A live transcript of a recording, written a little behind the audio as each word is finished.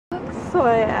So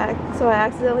I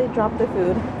accidentally dropped the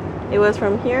food. It was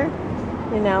from here,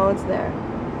 and now it's there.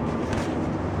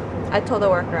 I told the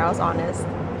worker, I was honest.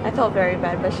 I felt very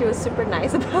bad, but she was super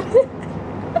nice about it.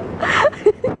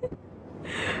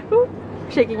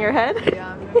 Shaking your head?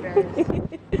 Yeah, I'm embarrassed.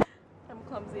 I'm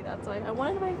clumsy, that's why. I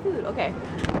wanted to buy food. Okay.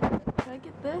 Can I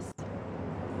get this?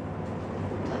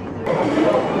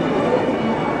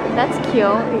 That's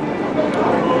cute.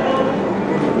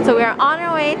 So we are on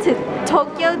our way to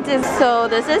Tokyo Disney. So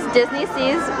this is Disney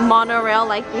Sea's monorail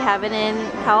like we have it in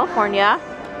California.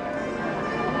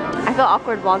 I feel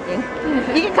awkward vlogging.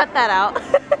 You can cut that out.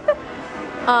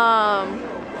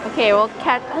 Okay, we'll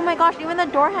catch. Oh my gosh, even the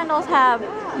door handles have.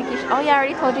 Oh yeah, I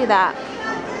already told you that.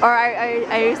 Or I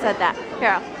already said that.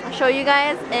 Here, I'll show you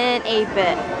guys in a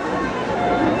bit.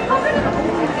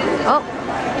 Oh.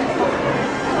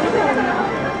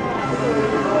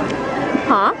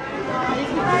 Huh?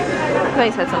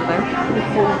 Somebody said something.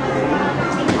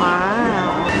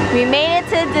 Wow. We made it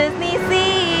to Disney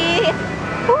Sea.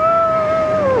 Woo!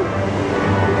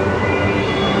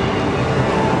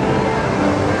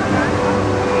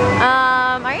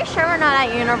 Are you sure we're not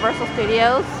at Universal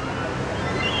Studios?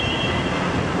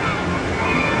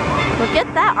 Look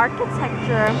at that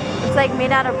architecture. It's like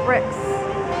made out of bricks.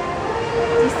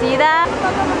 Do you see that?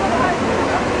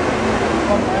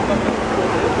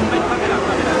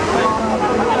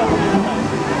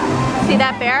 See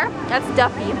that bear? That's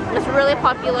Duffy. It's really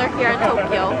popular here in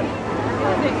Tokyo.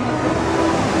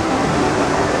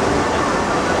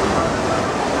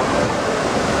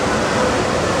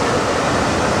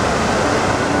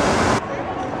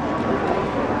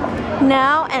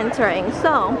 Now entering.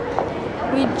 So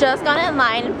we just got in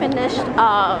line and finished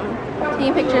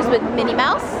taking pictures with Minnie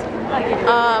Mouse.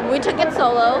 We took it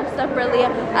solo, separately.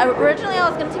 Originally I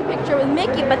was going to take a picture with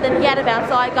Mickey, but then he had a bounce,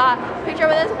 so I got a picture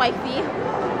with his wifey.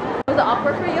 Was it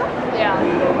awkward for you? Yeah.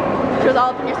 She was all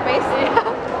up in your space?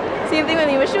 Yeah. Same thing with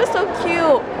me, but she was so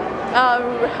cute.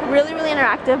 Really, really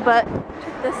interactive, but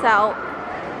check this out.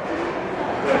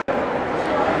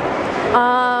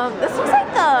 This looks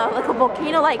like a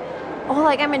volcano, like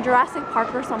I'm in Jurassic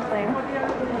Park or something.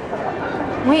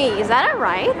 Wait, is that a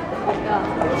ride?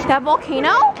 Yeah. That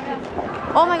volcano?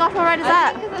 Oh my gosh, what ride is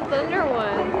that? I think it's a thunder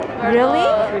one. Really?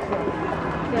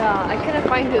 Yeah, I couldn't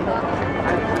find it though.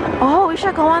 Oh, we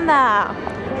should go on that.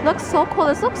 Looks so cool.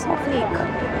 This looks so fake.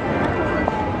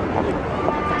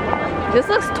 This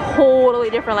looks totally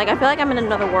different. Like I feel like I'm in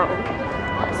another world.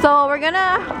 So we're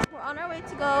on our way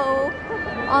to go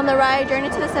on the ride Journey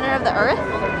to the Center of the Earth.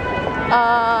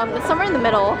 It's somewhere in the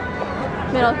middle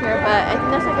here, but I think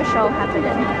there's like a show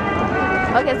happening.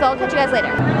 Okay, so I'll catch you guys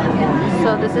later.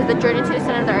 So this is the Journey to the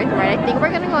Center of the Earth ride. I think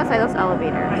we're gonna go inside those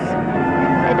elevators.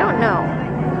 I don't know,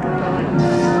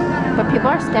 but people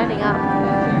are standing up.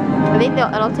 I think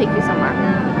it'll take you somewhere.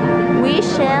 We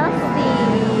shall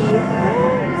see.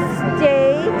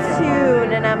 Stay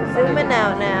tuned, and I'm zooming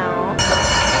out now.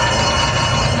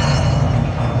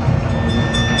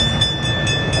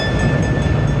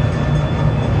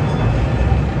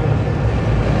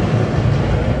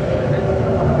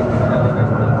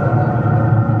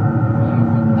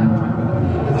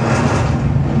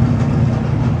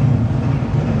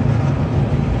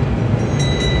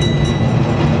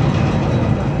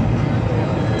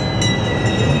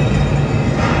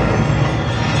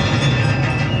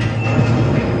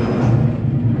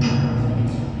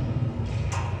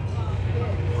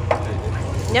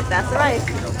 Yep, that's the ride.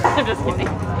 I'm just kidding.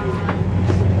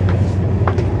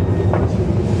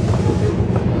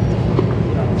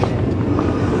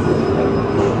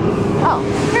 Oh,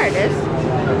 here it is.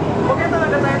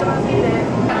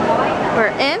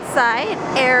 We're inside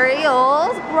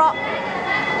Ariel's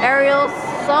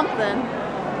something.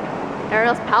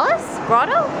 Ariel's Palace?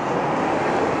 Grotto?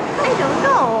 I don't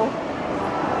know.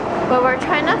 But we're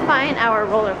trying to find our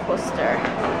roller coaster.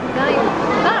 Not a roller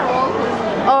coaster.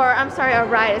 Or, I'm sorry, a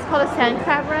ride. It's called a sand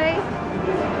crab ride.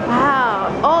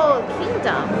 Wow. Oh,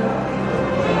 Kingdom.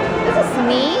 This is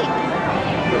neat.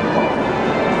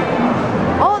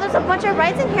 Oh, there's a bunch of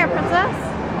rides in here, Princess.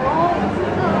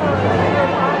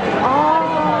 Oh.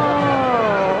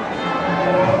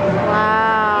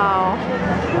 Wow.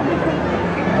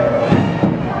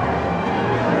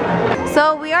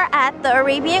 So we are at the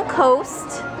Arabian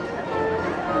coast.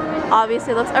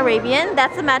 Obviously it looks Arabian.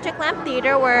 That's the Magic Lamp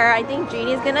Theater where I think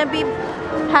Jeannie's gonna be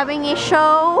having a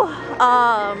show.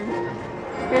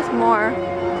 Here's more.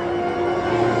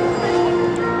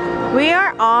 We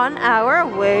are on our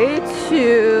way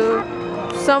to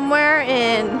somewhere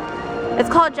it's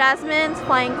called Jasmine's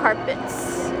Flying Carpets.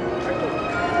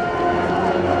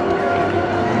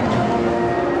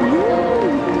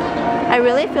 I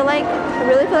really feel like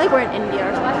we're in India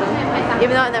or something.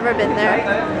 Even though I've never been there.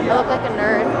 I look like a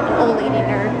nerd, an old lady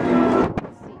nerd.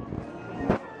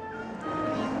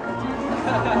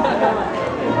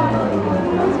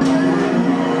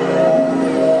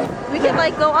 We can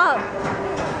like go up.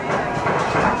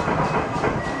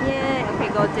 Yeah, okay,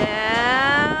 go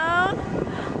down.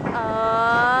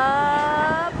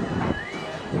 Up.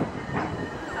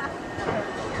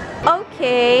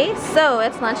 Okay, so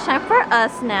it's lunchtime for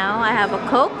us now. I have a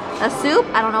Coke, a soup,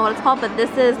 I don't know what it's called, but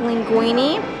this is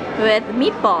linguine with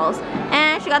meatballs.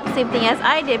 And she got the same thing as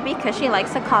I did because she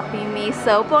likes to copy me.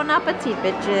 So bon appetit,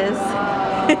 bitches.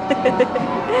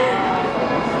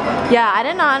 Yeah, I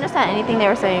did not understand anything they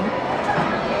were saying.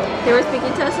 They were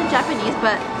speaking to us in Japanese,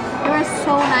 but they were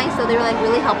so nice. So they were like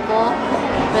really helpful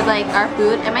with like our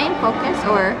food. Am I in focus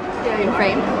or in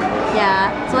frame?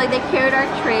 Yeah. So like they carried our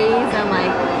trays and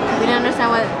like we didn't understand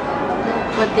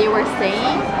what they were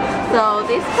saying. So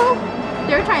they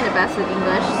were trying their best with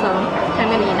English. So I'm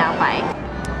gonna eat now. Bye.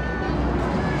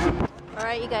 All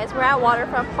right, you guys, we're at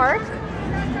Waterfront Park.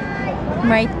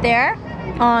 Right there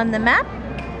on the map.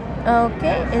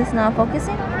 Okay, it's not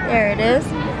focusing. There it is.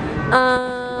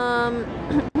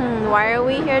 Why are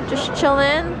we here just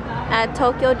chilling at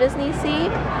Tokyo Disney Sea?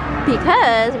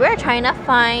 Because we're trying to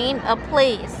find a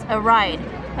place, a ride.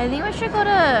 I think we should go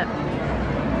to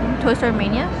Toy Story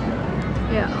Mania.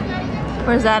 Yeah.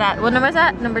 Where's that at? What number is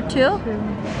that? Number 2?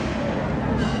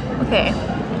 Okay.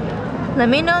 Let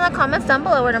me know in the comments down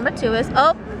below where number 2 is.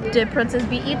 Oh, did Princess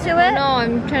beat you to it? No,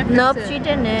 I'm trying to Nope, fix it. she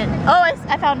didn't. Oh,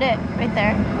 I found it right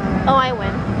there. Oh, I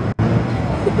win.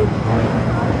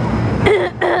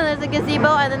 There's a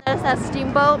gazebo and then there's that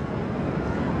steamboat.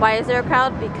 Why is there a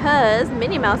crowd? Because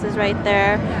Minnie Mouse is right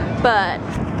there. But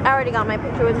I already got my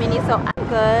picture with Minnie, so I'm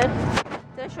good.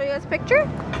 Did I show you guys a picture?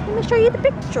 Let me show you the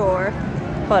picture.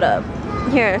 Hold up.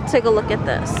 Here, take a look at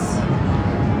this.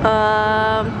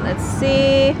 Let's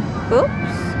see.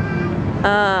 Oops.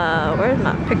 Where's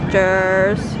my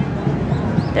pictures?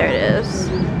 There it is.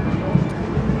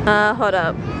 Hold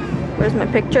up. Where's my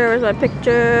picture? Where's my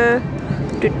picture?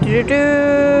 There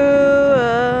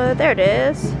it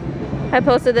is. I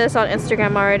posted this on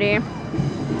Instagram already.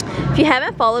 If you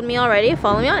haven't followed me already,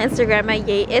 follow me on Instagram at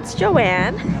It's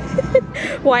Joanne.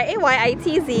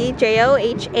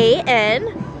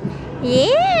 YAYITZJOHAN.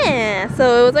 Yeah.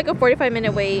 So it was like a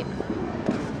 45-minute wait.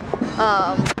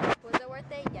 Was it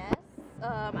worth it? Yes.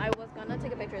 I was gonna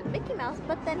take a picture with Mickey Mouse,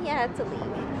 but then he had to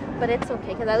leave. But it's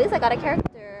okay, because at least I got a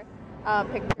character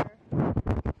picture.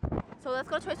 So let's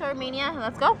go to Toy Story Mania.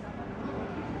 Let's go.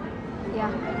 Yeah.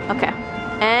 Okay.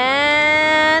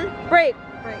 And break.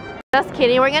 Just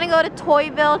kidding. We're gonna go to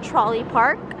Toyville Trolley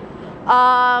Park.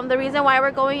 The reason why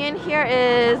we're going in here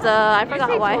is I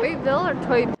forgot why. Toyville or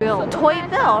Toyville?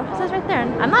 Toyville. It says right there.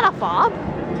 I'm not a fob.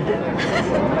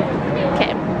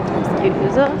 Okay.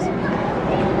 Excuse us.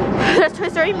 There's Toy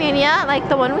Story Mania, like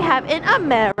the one we have in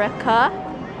America.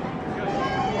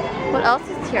 What else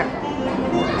is here?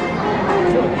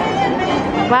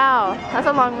 Wow, that's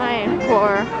a long line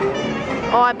for.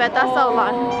 Oh, I bet that's a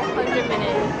lot. 100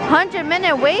 minutes.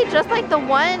 100-minute wait, just like the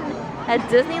one at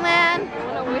Disneyland? You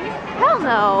wanna wait? Hell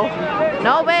no.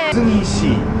 No way.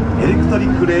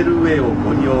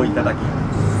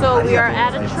 So we are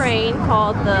at a train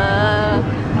called the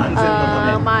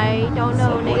I don't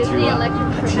know name. Disney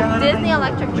Electric Train. Disney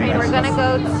Electric Train. We're gonna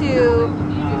go to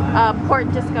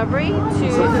Port Discovery to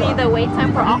see the wait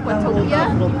time for Aquatopia.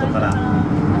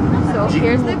 So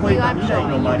here's the view I'm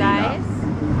showing you guys.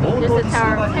 There's the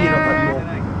Tower of Terror.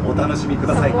 Some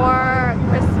more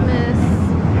Christmas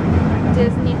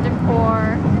Disney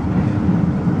decor.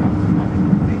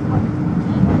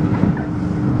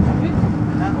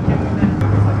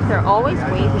 They're always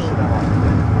waving.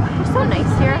 You're so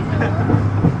nice here.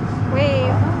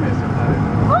 Wave.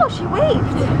 Oh, she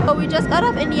waved. Oh, we just got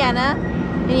off Indiana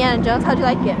Jones. How'd you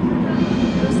like it?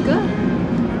 It was good.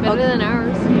 Better than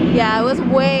ours. Yeah, it was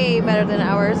way better than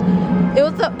ours. It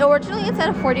was originally it said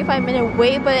a 45-minute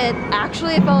wait, but it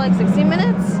felt like 60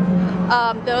 minutes.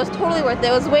 That was totally worth it.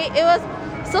 It was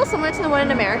still similar to the one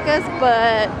in Americas,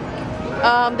 but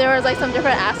there was like some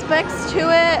different aspects to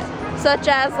it, such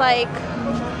as like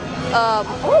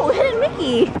oh, hidden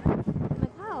Mickey in the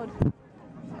cloud.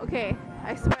 Okay,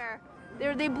 I swear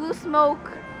they blew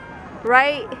smoke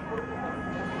right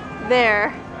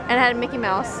there and had Mickey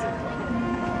Mouse.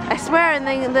 I swear, and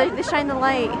they shine the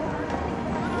light.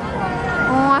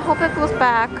 Oh, I hope it goes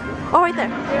back. Oh, right there.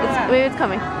 Maybe it's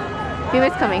coming. Maybe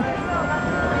it's coming.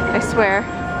 I swear.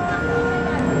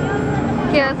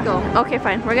 Okay, let's go. Okay,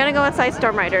 fine. We're gonna go inside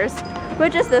Storm Riders,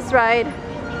 which is this ride.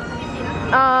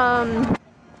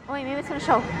 Oh wait, maybe it's gonna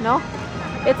show. No?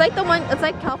 It's like the one, it's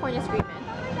like California Screaming.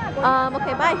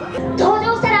 Okay, bye. 搭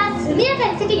乗したら速やか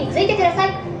に席についてくださ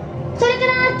い。それか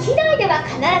ら機内では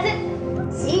必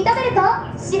ずシートベルトを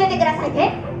締めてください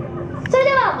ね。それ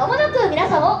では間もなく皆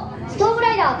さんをストーブ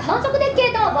ライダー観測デッキ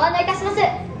へとご案内いたします。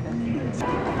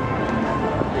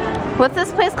 What's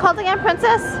this place called again,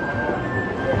 Princess?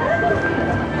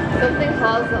 Something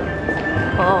Plaza.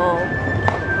 Oh.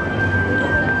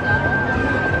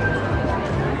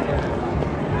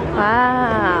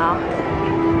 Wow.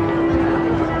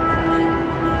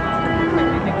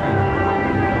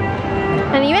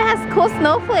 And it even has cool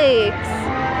snowflakes.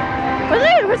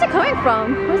 Where's it coming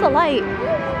from? Where's the light?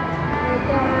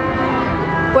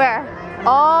 Where?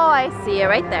 Oh, I see it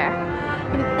right there.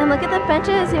 And look at the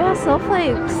benches. You have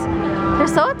snowflakes. They're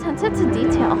so attentive to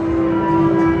detail.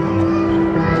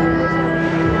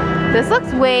 This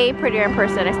looks way prettier in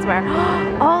person, I swear.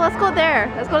 Oh, let's go there.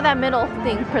 Let's go to that middle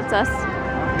thing, Princess.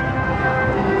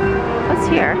 What's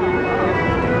here?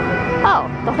 Oh,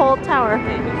 the whole tower.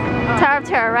 Tower of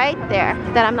Terror right there.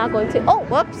 That I'm not going to. Oh,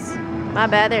 whoops. My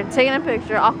bad. They're taking a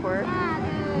picture. Awkward.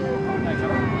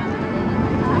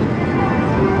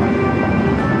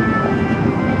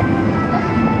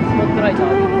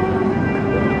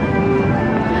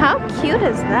 How cute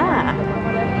is that?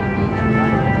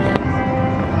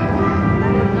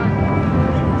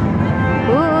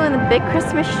 Ooh, and the big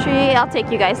Christmas tree. I'll take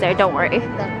you guys there, don't worry.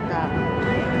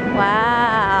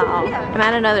 Wow. I'm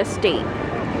at another state.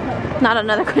 Not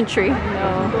another country.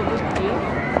 No.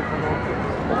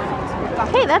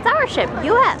 Hey, that's our ship,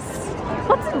 US.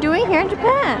 What's it doing here in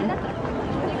Japan?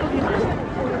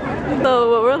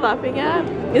 So what we're laughing at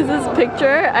is this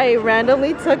picture I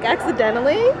randomly took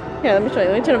accidentally. Here, let me show you.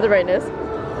 Let me turn up the brightness.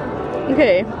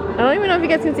 Okay, I don't even know if you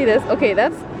guys can see this. Okay,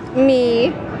 that's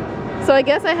me. So I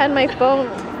guess I had my phone.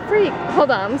 Freak. Hold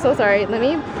on, I'm so sorry. Let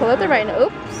me pull up the brightness.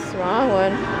 Oops, wrong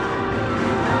one.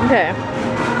 Okay.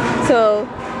 So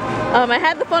I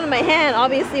had the phone in my hand.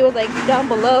 Obviously, it was like down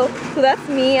below. So that's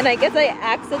me, and I guess I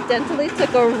accidentally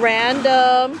took a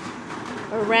random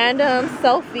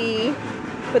selfie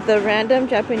with the random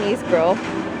Japanese girl.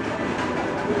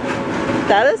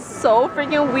 That is so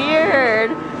freaking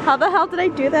weird. How the hell did I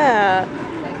do that?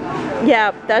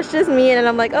 Yeah, that's just me, and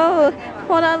I'm like, oh,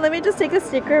 hold on, let me just take a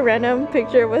secret random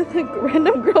picture with a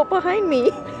random girl behind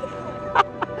me. Oh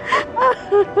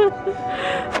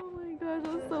my gosh,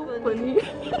 that's so funny.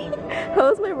 How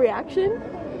was my reaction?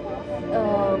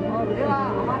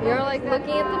 You're like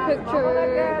looking at the picture,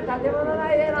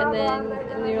 and then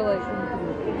you're like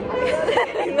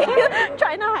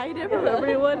trying to hide it from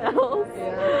everyone else.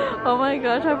 Oh my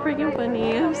gosh, how freaking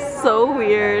funny. So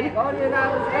weird.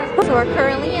 So we're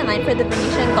currently in line for the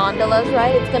Venetian gondolas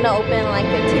ride. It's gonna open in like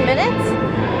 15 minutes.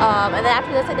 And then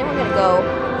after this, I think we're gonna go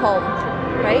home,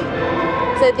 right?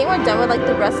 So I think we're done with like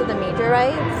the rest of the major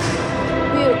rides.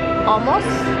 We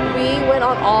went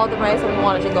on all the rides that we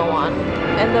wanted to go on.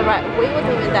 And the wait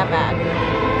wasn't even that bad.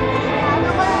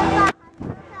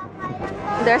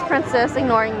 There's Princess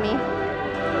ignoring me.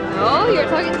 oh, you're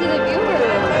talking to the viewers.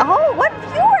 Oh, what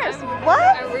viewers? What?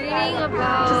 I'm reading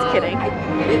about. Just kidding.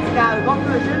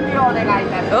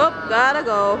 Oh, gotta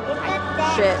go.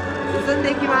 Shit.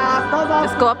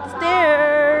 Let's go up the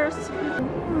stairs.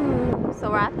 So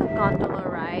we're at the gondola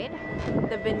ride.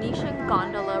 The Venetian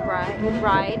gondola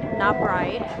ride, not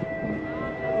bride.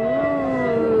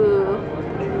 Ooh.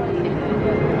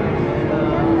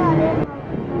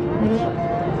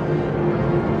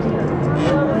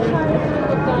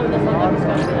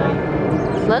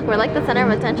 Look, we're like the center of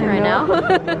attention right now.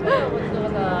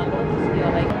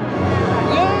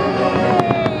 Yay!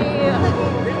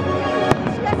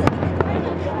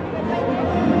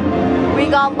 We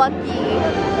got lucky.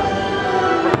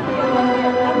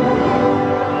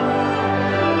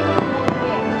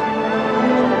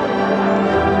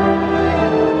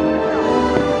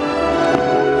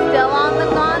 Still on the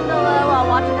gondola while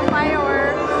watching the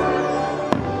fireworks.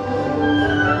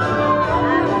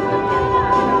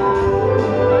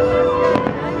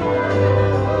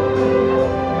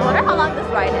 I wonder how long this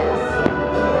ride is.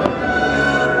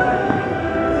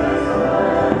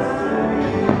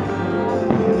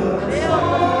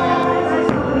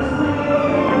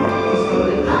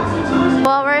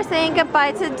 Well, we're saying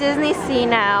goodbye to Disney Sea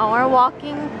now. We're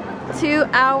walking to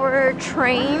our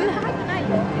train,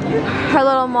 our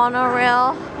little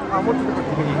monorail.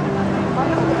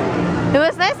 It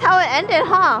was nice how it ended,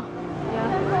 huh?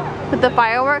 Yeah. With the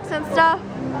fireworks and stuff.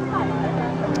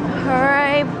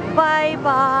 Alright,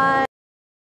 bye-bye.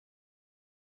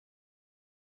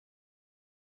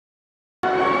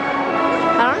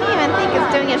 I don't even think it's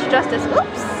doing its justice.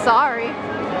 Oops, sorry.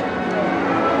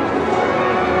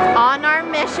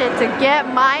 mission to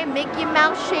get my Mickey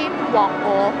Mouse shaped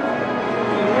waffle.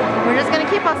 We're just gonna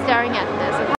keep on staring at this.